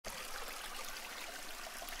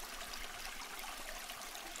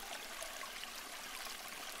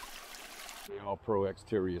All Pro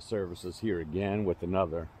Exterior Services here again with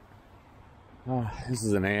another. This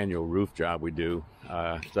is an annual roof job we do.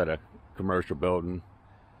 It's at a commercial building.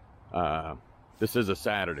 This is a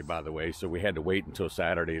Saturday, by the way, so we had to wait until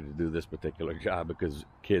Saturday to do this particular job because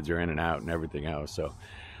kids are in and out and everything else. So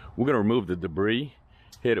we're going to remove the debris,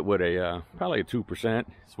 hit it with a probably a 2%.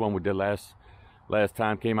 It's one we did last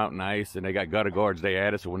time. Came out nice, and they got gutter guards they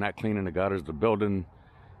added, so we're not cleaning the gutters. The building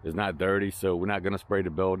is not dirty, so we're not going to spray the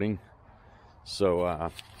building.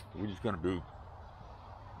 So we're just going to be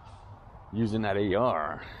using that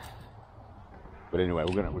AR. But anyway,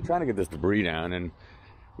 we're trying to get this debris down, and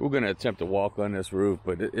we're going to attempt to walk on this roof,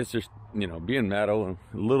 but it's just, you know, being metal and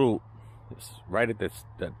a little, it's right at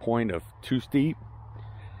that point of too steep.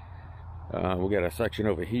 We got a section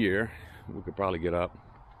over here we could probably get up.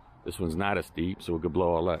 This one's not as steep, so we could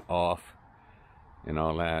blow all that off and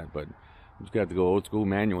all that, but we just got to go old school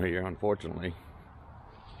manual here, unfortunately.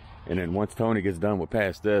 And then once Tony gets done with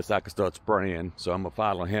past this, I can start spraying. So I'm gonna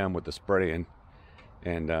follow him with the spraying,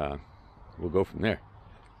 and we'll go from there.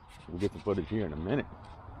 We'll get the footage here in a minute.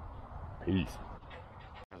 Peace.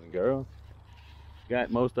 Girl,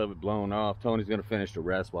 got most of it blown off. Tony's gonna finish the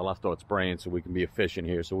rest while I start spraying so we can be efficient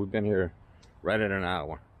here. So we've been here right at an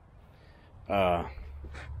hour. And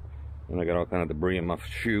I got all kind of debris in my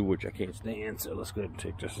shoe, which I can't stand. So let's go ahead and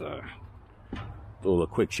take this, do a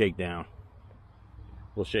quick shakedown.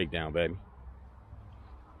 Little shakedown, baby.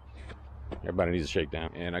 Everybody needs a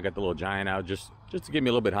shakedown. And I got the little Giant out just to get me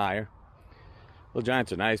a little bit higher. Little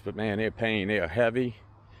Giants are nice, but man, they're a pain. They are heavy.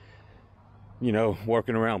 You know,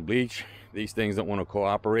 working around bleach, these things don't want to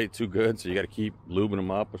cooperate too good, so you got to keep lubing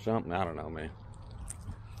them up or something. I don't know, man.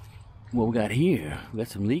 What we got here? We got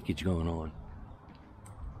some leakage going on.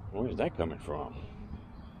 Where's that coming from?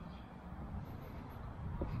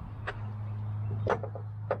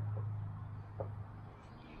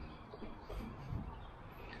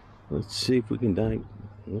 Let's see if we can dive.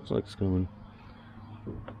 Looks like it's coming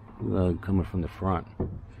from the front.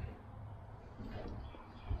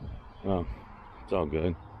 Oh, it's all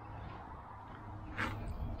good.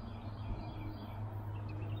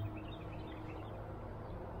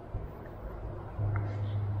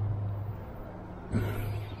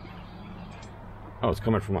 Oh, it's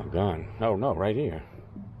coming from my gun. Oh no, right here.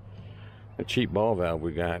 A cheap ball valve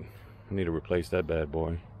we got. I need to replace that bad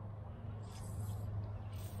boy.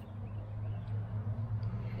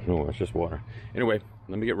 No, it's just water. Anyway,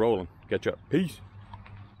 let me get rolling. Catch up. Peace.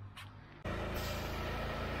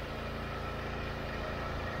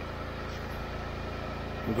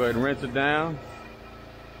 We'll go ahead and rinse it down.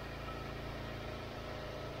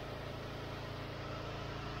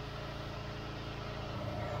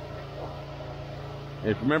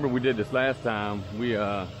 If you remember, we did this last time. We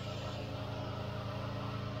was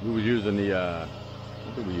using the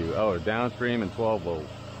what did we use? Oh, downstream and 12 volt.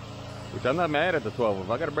 Which I'm not mad at the 12 volt.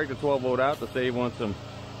 I got to break the 12 volt out to save on some.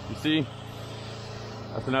 You see,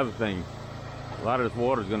 that's another thing. A lot of this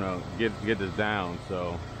water is gonna get this down.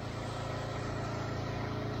 So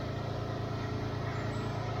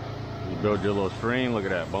you build your little stream. Look at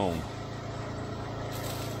that, boom.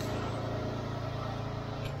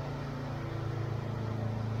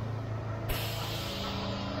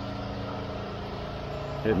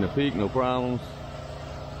 Hitting the peak, no problems.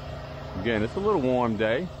 Again, it's a little warm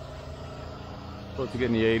day. Supposed to get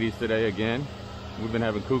in the 80s today again. We've been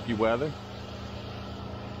having kooky weather,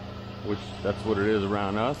 which that's what it is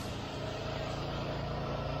around us.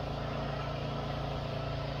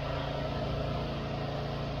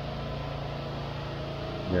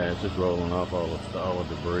 Yeah, it's just rolling off all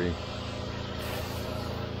the debris.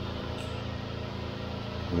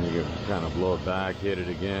 And you can kind of blow it back, hit it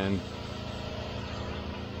again.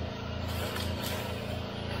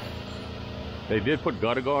 They did put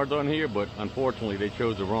gutter guards on here, but unfortunately they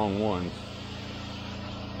chose the wrong ones.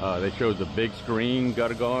 They chose the big screen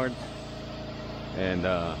gutter guards, and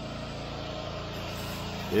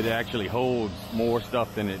it actually holds more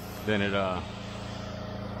stuff than it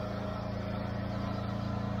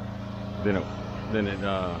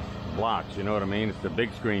blocks. You know what I mean? It's the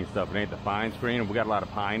big screen stuff. It ain't the fine screen. We got a lot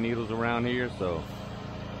of pine needles around here, so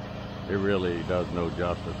it really does no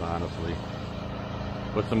justice, honestly.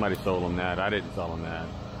 But somebody sold them that. I didn't sell them that.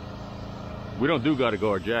 We don't do gutter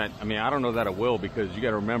guards yet. I mean, I don't know that it will, because you got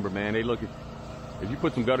to remember, man, they look at, if you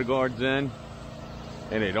put some gutter guards in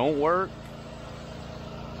and they don't work,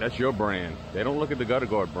 that's your brand. They don't look at the gutter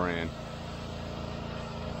guard brand.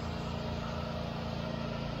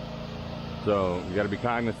 So you got to be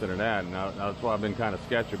cognizant of that. And that's why I've been kind of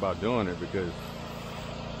sketchy about doing it, because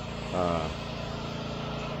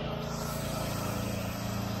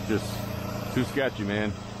just too sketchy,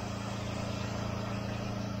 man.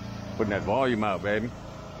 Putting that volume out, baby.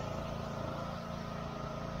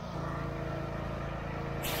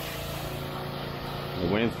 The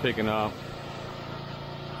wind's picking up.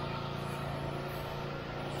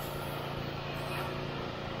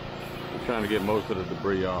 We're trying to get most of the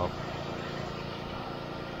debris off.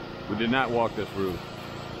 We did not walk this roof.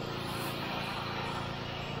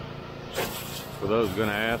 For those who are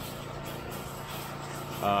gonna ask.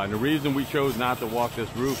 And the reason we chose not to walk this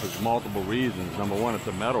roof is multiple reasons. Number one, it's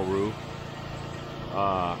a metal roof.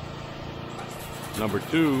 Number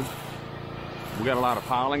two, we got a lot of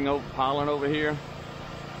pollen over here.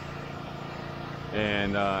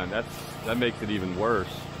 And that makes it even worse.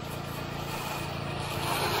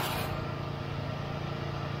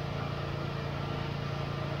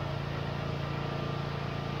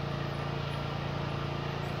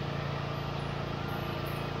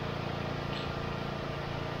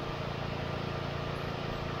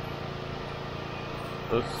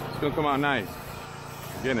 So it's gonna come out nice.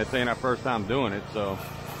 Again, this ain't our first time doing it, so.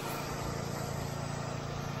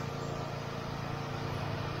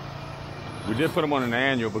 We did put them on an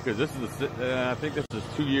annual because this is, I think this is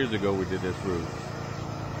 2 years ago we did this roof.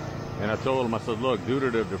 And I told them, I said, look, due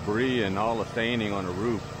to the debris and all the staining on the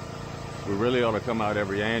roof, we really ought to come out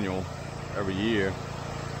every year.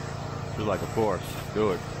 She's like, of course,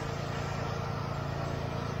 do it.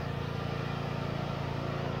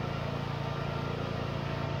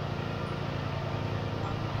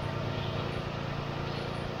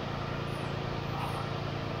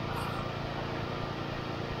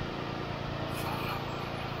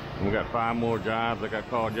 And we got 5 more jobs. I got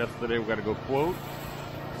called yesterday. We got to go quote.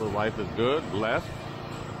 So life is good, blessed.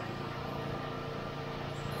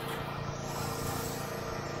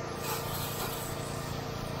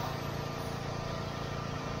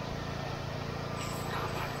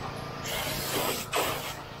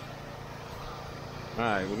 All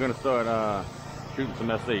right, we're gonna start shooting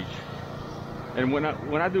some SH. And when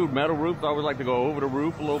I do metal roofs, I always like to go over the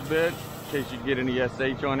roof a little bit in case you get any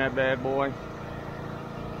SH on that bad boy.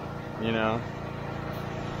 You know.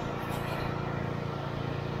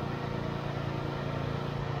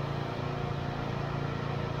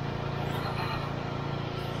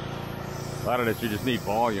 A lot of this you just need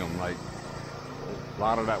volume, like a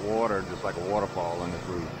lot of that water just like a waterfall on this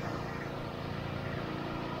roof.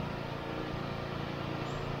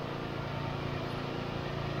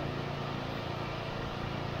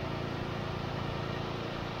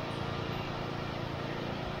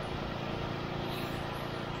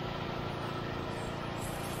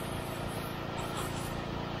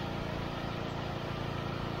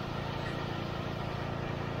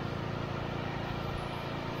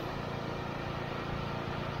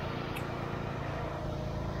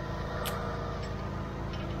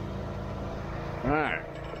 Alright,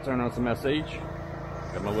 turn on some SH.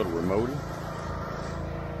 Got my little remote.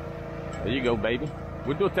 There you go, baby.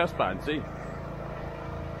 We'll do a test spot and see.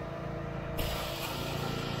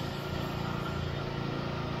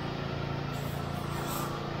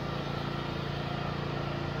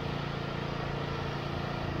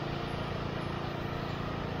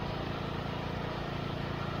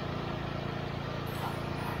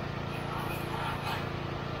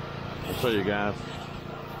 I'll show you guys.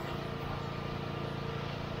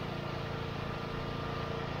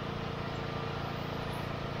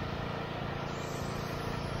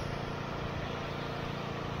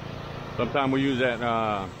 Sometimes we use that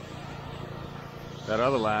other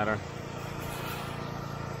ladder,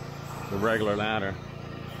 the regular ladder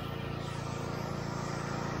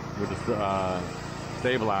with the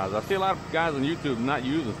stabilizer. I see a lot of guys on YouTube not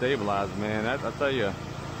using stabilizers, man. I tell you,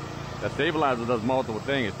 that stabilizer does multiple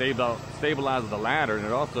things. It stabilizes the ladder, and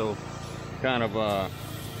it also kind of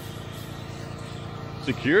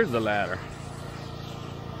secures the ladder.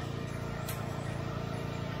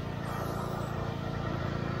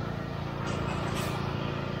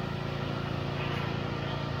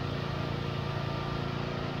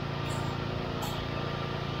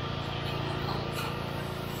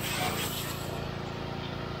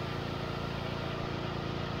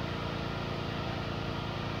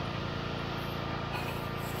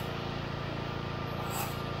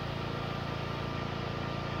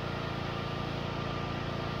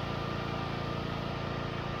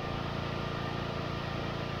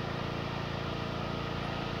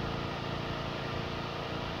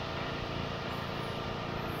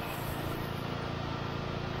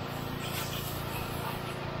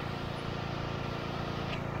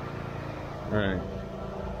 All right,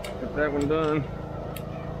 get that one done.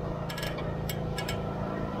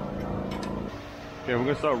 Okay, we're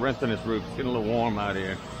gonna start rinsing this roof. It's getting a little warm out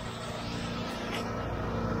here.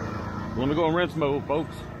 Let me go in rinse mode,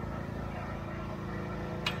 folks.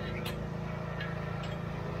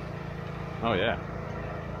 Oh yeah,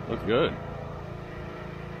 looks good.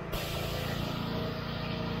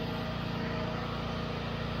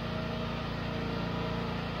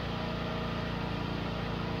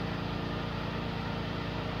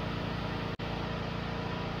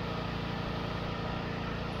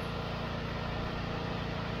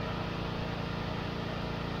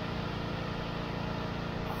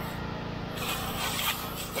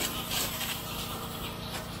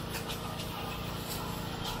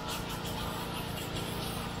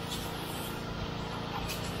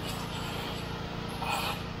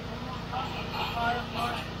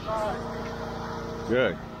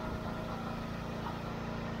 Good.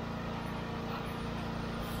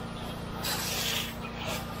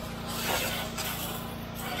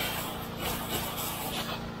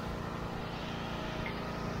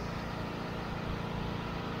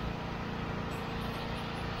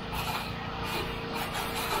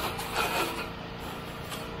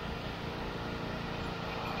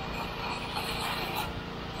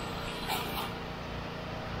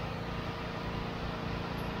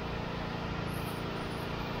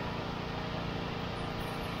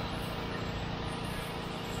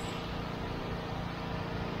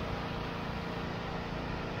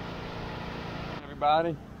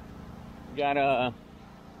 Everybody, we got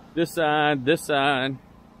this side, let's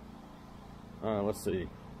see,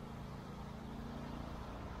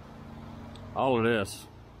 all of this,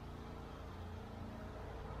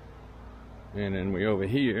 and then we over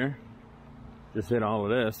here just hit all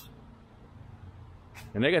of this,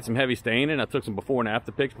 and they got some heavy staining. I took some before and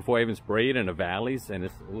after pics before I even sprayed in the valleys, and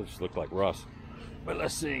it just looked like rust. But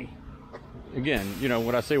let's see, again, you know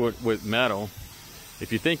what I say with metal.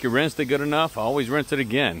 If you think you rinsed it good enough, always rinse it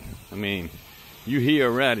again. I mean, you here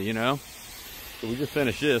already, you know? So we just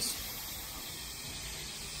finished this.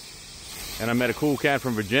 And I met a cool cat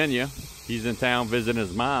from Virginia. He's in town visiting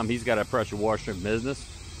his mom. He's got a pressure washer business.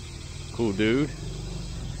 Cool dude. In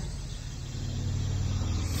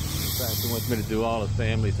fact, he wants me to do all his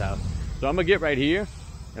family's house. So I'm gonna get right here,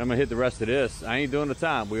 and I'm gonna hit the rest of this. I ain't doing the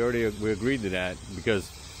top. We agreed to that, because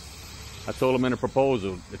I told him in a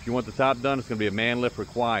proposal, if you want the top done, it's going to be a man lift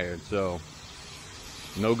required. So,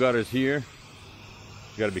 no gutters here.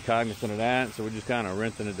 You got to be cognizant of that. So we're just kind of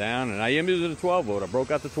rinsing it down. And I am using a 12 volt. I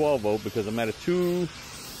broke out the 12 volt because I'm at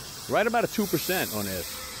right about a 2% on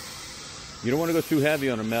this. You don't want to go too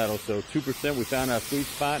heavy on the metal. So 2%, we found our sweet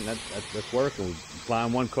spot, and that's working. We're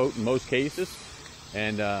applying one coat in most cases,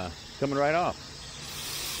 and coming right off.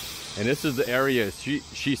 And this is the area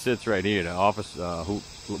she sits right here, the office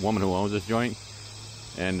woman who owns this joint,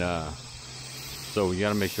 and so we got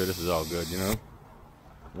to make sure this is all good, you know.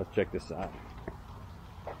 Let's check this out.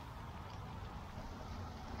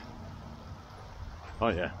 Oh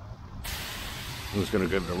yeah, I'm just gonna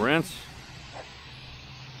give it a rinse.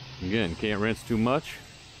 Again, can't rinse too much,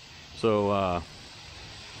 so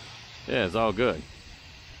yeah, it's all good.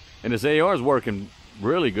 And this AR is working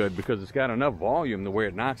really good because it's got enough volume to where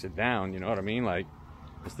it knocks it down, you know what I mean? Like,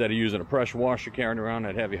 instead of using a pressure washer carrying around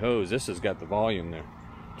that heavy hose, this has got the volume to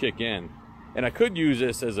kick in. And I could use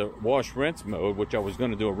this as a wash rinse mode, which I was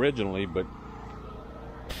going to do originally, but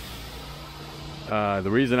the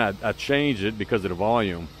reason I changed it because of the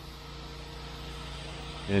volume.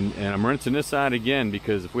 And I'm rinsing this side again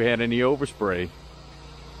because if we had any overspray,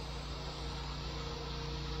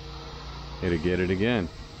 it'll get it again.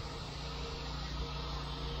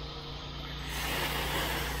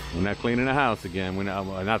 We're not cleaning the house again. We're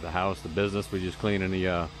not the house, the business. We're just cleaning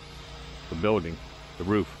the building, the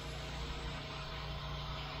roof.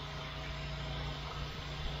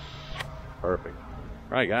 Perfect.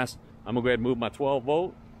 All right, guys. I'm gonna go ahead and move my 12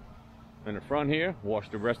 volt in the front here. Wash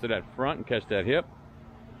the rest of that front and catch that hip.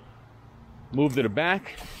 Move to the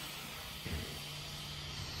back,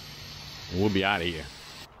 and we'll be out of here.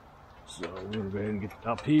 So we're gonna go ahead and get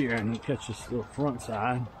up here and catch this little front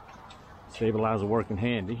side. Stabilizer working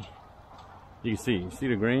handy. You see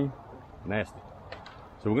the green? Nasty.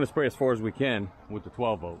 So we're gonna spray as far as we can with the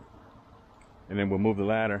 12 volt. And then we'll move the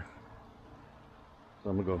ladder. So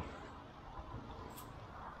I'm gonna go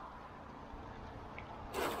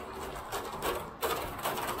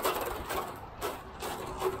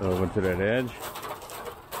over to that edge.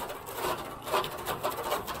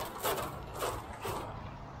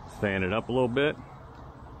 Stand it up a little bit.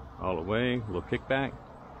 All the way, a little kickback.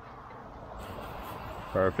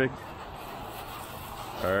 Perfect.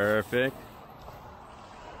 Perfect.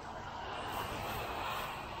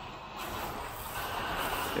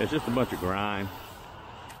 Yeah, it's just a bunch of grime.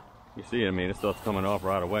 You see, I mean, this stuff's coming off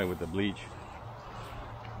right away with the bleach.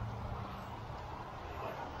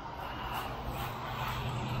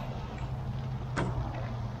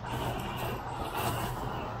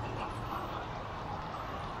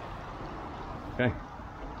 Okay.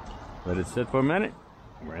 Let it sit for a minute.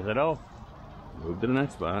 Rinse it off. Move to the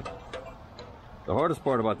next spot. The hardest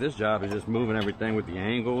part about this job is just moving everything with the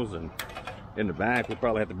angles, and in the back we'll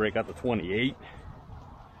probably have to break out the 28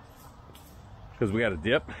 because we got a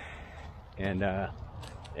dip, and yeah,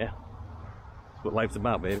 that's what life's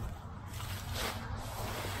about, baby.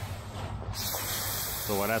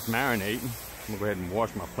 So while that's marinating, I'm gonna go ahead and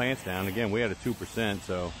wash my plants down. Again, we had a 2%,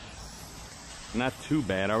 so not too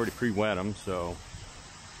bad. I already pre-wet them, so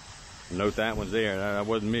note that one's there. That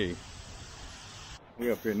wasn't me. We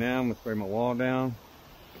up here now. I'm gonna spray my wall down.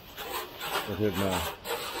 Look at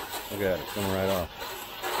it coming right off.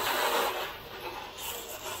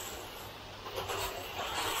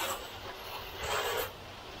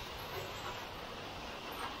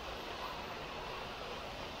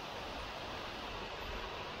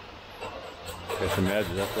 Got some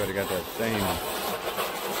edges. That's why they got that stain.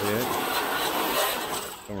 See it?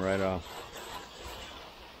 Coming right off.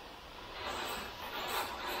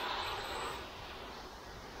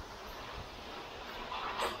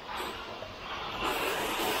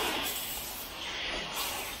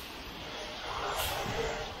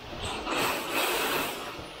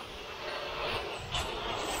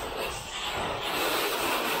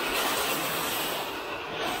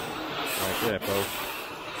 Right there, folks.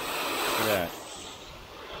 Look at that.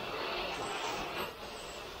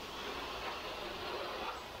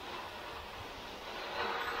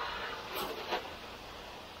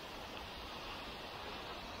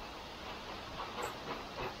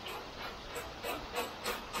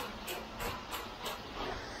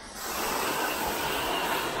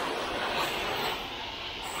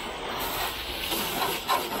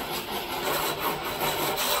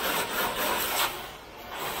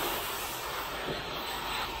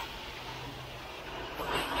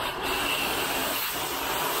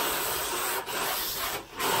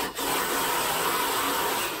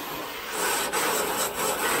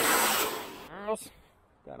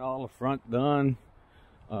 Got all the front done.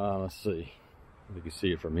 Let's see if you can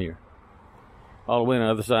see it from here. All the way on the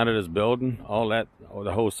other side of this building, all that,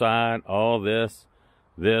 the whole side, all this.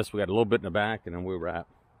 We got a little bit in the back, and then we'll wrap.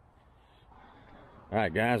 All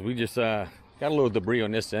right, guys, we just got a little debris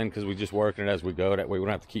on this end because we're just working it as we go. That way we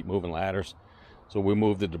don't have to keep moving ladders. So we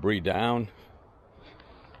move the debris down.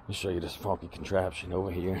 Let me show you this funky contraption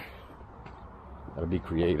over here. Gotta be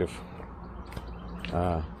creative.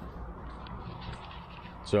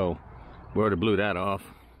 So we already blew that off.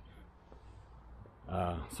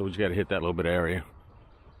 So we just got to hit that little bit of area.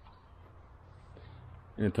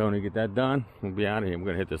 And Tony, get that done. We'll be out of here. I'm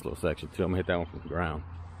going to hit this little section too. I'm going to hit that one from the ground.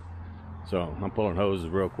 So I'm pulling hoses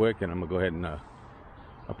real quick, and I'm going to go ahead and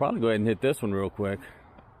I'll probably go ahead and hit this one real quick.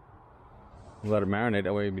 Let it marinate.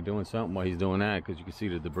 That way he'll be doing something while he's doing that, because you can see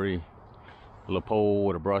the debris. A little pole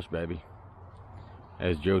with a brush, baby.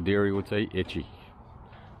 As Joe Deary would say, itchy.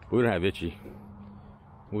 We don't have itchy.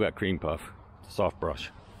 We got cream puff, soft brush.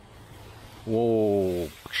 Whoa,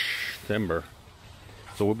 timber.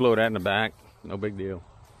 So we'll blow that in the back, no big deal.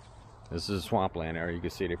 This is a swampland area. You can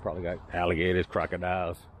see they probably got alligators,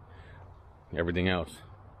 crocodiles, everything else.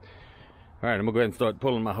 All right, I'm gonna go ahead and start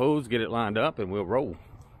pulling my hose, get it lined up, and we'll roll.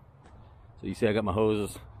 So you see I got my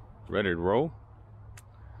hoses ready to roll.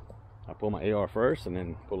 I pull my AR first, and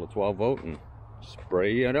then pull a 12 volt and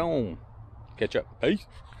spray it on. Catch up, peace.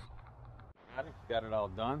 Got it all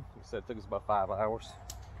done. Like I said, it took us about 5 hours.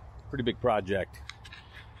 Pretty big project.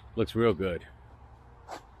 Looks real good.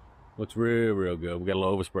 Looks real good. We got a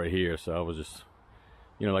little overspray here, so I was just,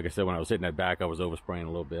 you know, like I said, when I was hitting that back, I was overspraying a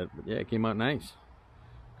little bit. But yeah, it came out nice.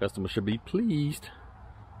 Customer should be pleased.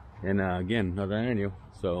 And again, another annual.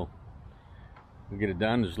 So we'll get it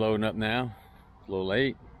done. Just loading up now. It's a little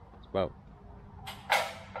late. It's about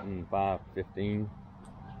 5:15.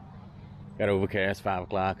 Got overcast, 5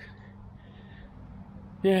 o'clock.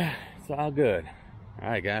 Yeah, it's all good. All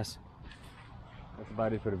right, guys. That's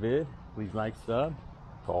about it for the vid. Please like, sub,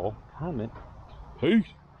 call, comment. Peace.